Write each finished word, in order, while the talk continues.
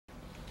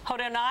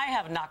Hoda and I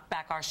have knocked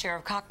back our share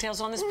of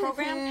cocktails on this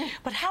program,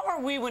 but how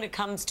are we when it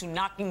comes to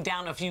knocking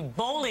down a few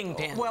bowling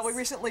pins? Well, we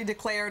recently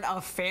declared a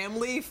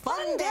family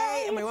fun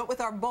day, and we went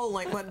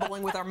bowling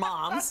with our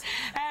moms.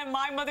 And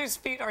my mother's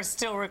feet are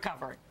still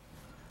recovering.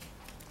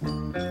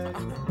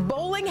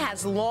 Bowling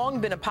has long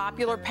been a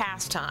popular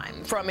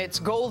pastime, from its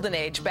golden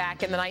age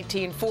back in the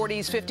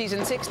 1940s, 50s,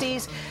 and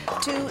 60s,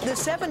 to the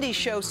 70s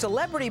show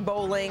Celebrity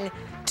Bowling,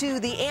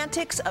 to the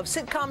antics of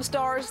sitcom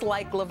stars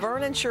like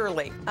Laverne and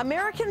Shirley.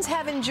 Americans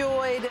have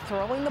enjoyed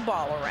throwing the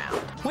ball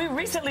around. We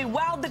recently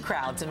wowed the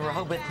crowds in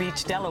Rehoboth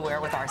Beach, Delaware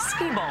with our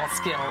skee-ball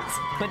skills.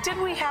 But did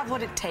we have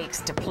what it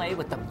takes to play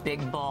with the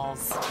big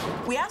balls?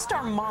 We asked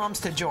our moms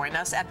to join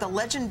us at the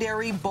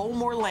legendary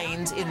Bowlmore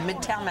Lanes in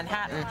Midtown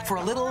Manhattan for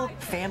a little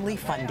family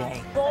fun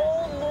day.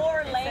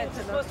 Bowlmore Lanes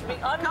is supposed to be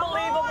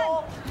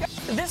unbelievable.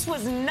 This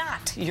was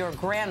not your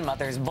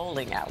grandmother's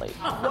bowling alley.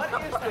 What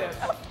is this?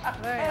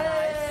 Very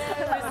nice.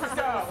 This is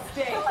a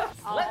mistake.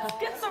 Let's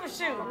get some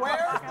shoes.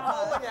 Where's the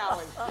bowling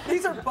alley?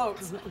 These are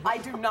boats. I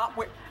do not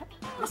wear.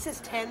 This is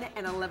 10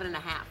 and 11 and a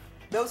half.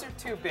 Those are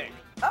too big.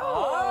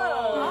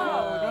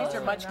 Oh, these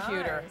are much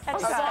cuter.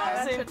 And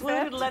socks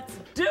included. Let's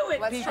do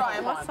it, Let's people. try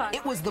them on.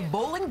 It was the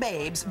bowling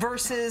babes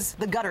versus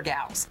the gutter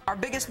gals. Our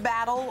biggest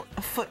battle,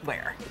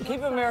 footwear.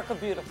 Keep America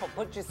beautiful.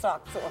 Put your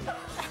socks on.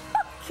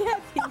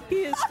 Kathy, he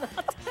is not.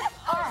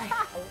 All right.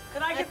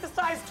 Can I get the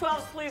size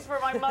 12s, please, for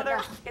my mother?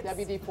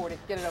 WD-40.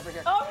 Get it over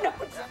here. Oh, no.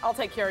 I'll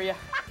take care of you.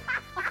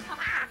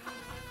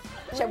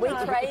 Should we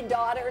trade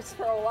daughters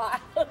for a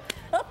while?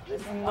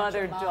 This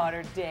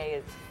Mother-Daughter Day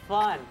is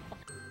fun.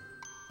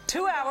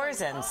 2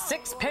 hours and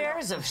 6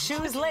 pairs of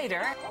shoes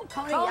later.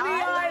 Coney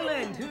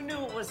Island. Who knew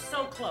it was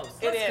so close?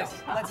 It is.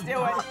 Let's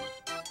do it.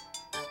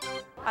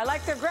 I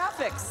like their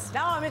graphics.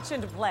 Now I'm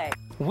itching to play.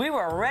 We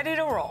were ready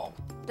to roll.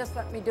 Just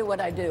let me do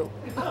what I do.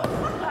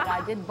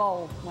 I did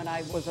bowl when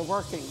I was a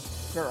working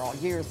girl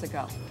years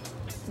ago.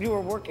 You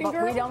were working, But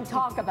girl? we don't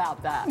talk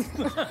about that.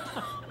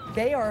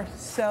 They are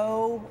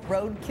so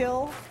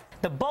roadkill.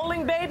 The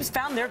bowling babes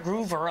found their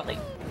groove early.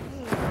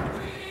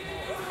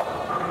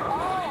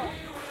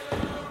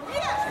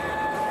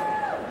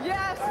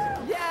 Yes,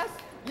 yes,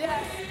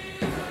 yes.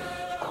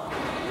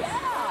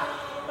 Yeah.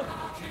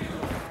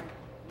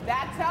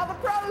 That's how the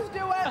pros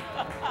do it.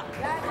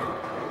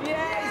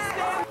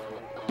 Yes.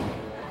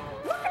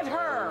 Look at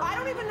her. I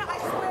don't even know. I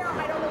swear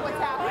I don't know what's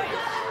happening.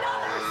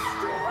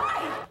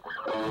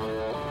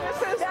 This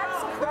is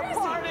the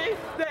party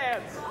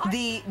dance.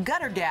 The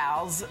gutter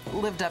gals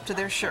lived up to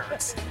their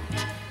shirts.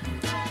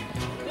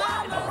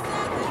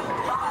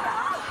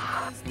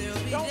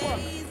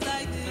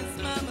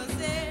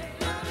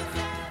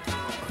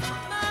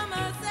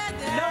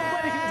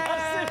 Nobody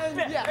does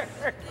it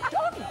better.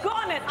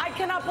 Doggone it. I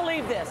cannot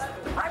believe this.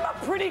 I'm a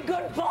pretty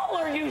good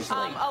bowler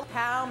usually.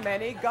 How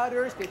many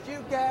gutters did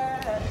you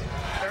get?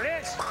 There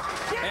it is.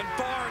 And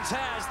Barnes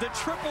has the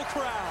Triple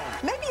Crown.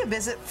 Maybe a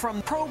visit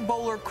from pro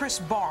bowler Chris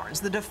Barnes,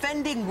 the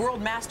defending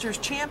World Masters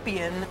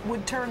champion,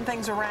 would turn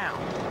things around.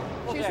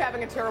 She's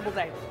having a terrible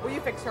day. Will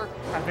you fix her?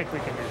 I think we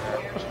can do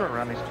that. Let's throw it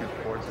around these two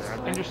boards there.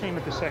 And just aim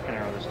at the second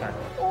arrow this time.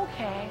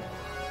 Okay.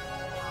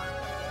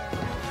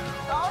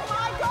 Oh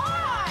my God!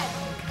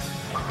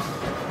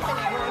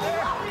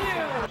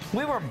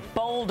 We were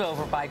bowled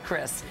over by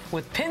Chris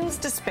with pins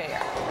to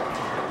spare.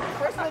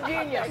 Chris the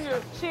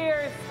genius.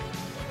 Cheers.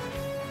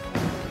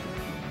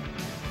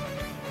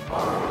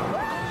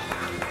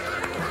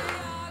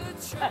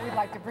 We'd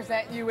like to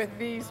present you with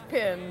these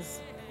pins.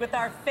 With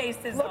our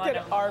faces Look on at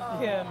them. our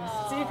pins.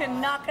 So you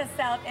can knock us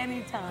out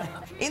anytime.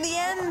 In the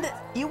end,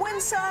 you win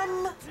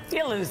some,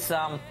 You lose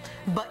some.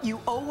 but you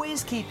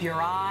always keep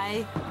your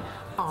eye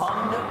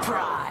on the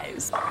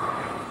prize.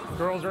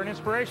 Girls are an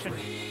inspiration.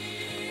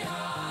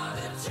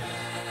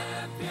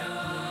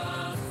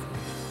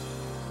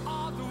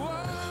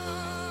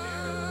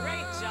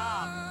 Great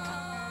job.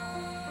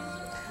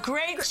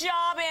 Great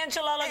job,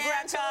 Angela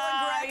LaGreca.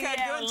 Greca,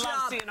 Yeah, good love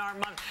job. seeing our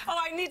mom. Oh,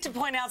 I need to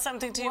point out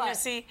something to you, What?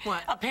 Missy.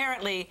 What?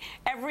 Apparently,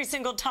 every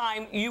single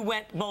time you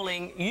went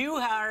bowling, you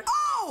are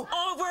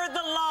over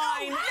the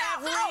line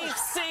every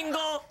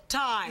single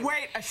time.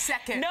 Wait a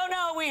second.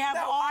 No, we have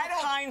No, all I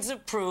don't- kinds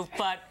of proof,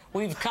 but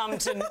we've come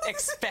to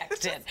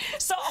expect it.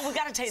 So we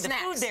got to tell you, the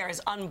Snacks. food there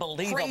is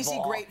unbelievable. Crazy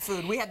great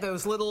food. We had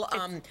those little,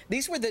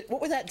 these were the,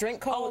 what was that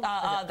drink called? Yeah,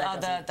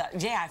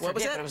 I What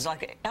was forget, it? but it was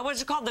like,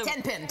 what's it called? The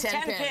 10-pin.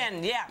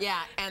 10-pin, yeah.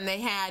 Yeah, and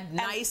they had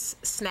nice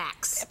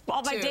snacks.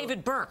 All by too.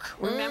 David Burke.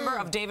 Remember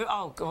of David?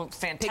 Oh,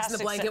 fantastic. Pigs in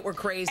the Blanket were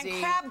crazy. And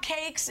crab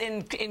cakes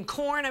in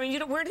corn. I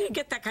mean, where do you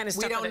get that kind of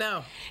stuff? don't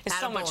know. It's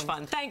Out so of much bowling.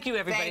 fun. Thank you,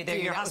 everybody. Thank there.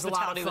 you. Your That was a lot of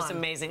hospitality was fun.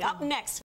 amazing. Up next.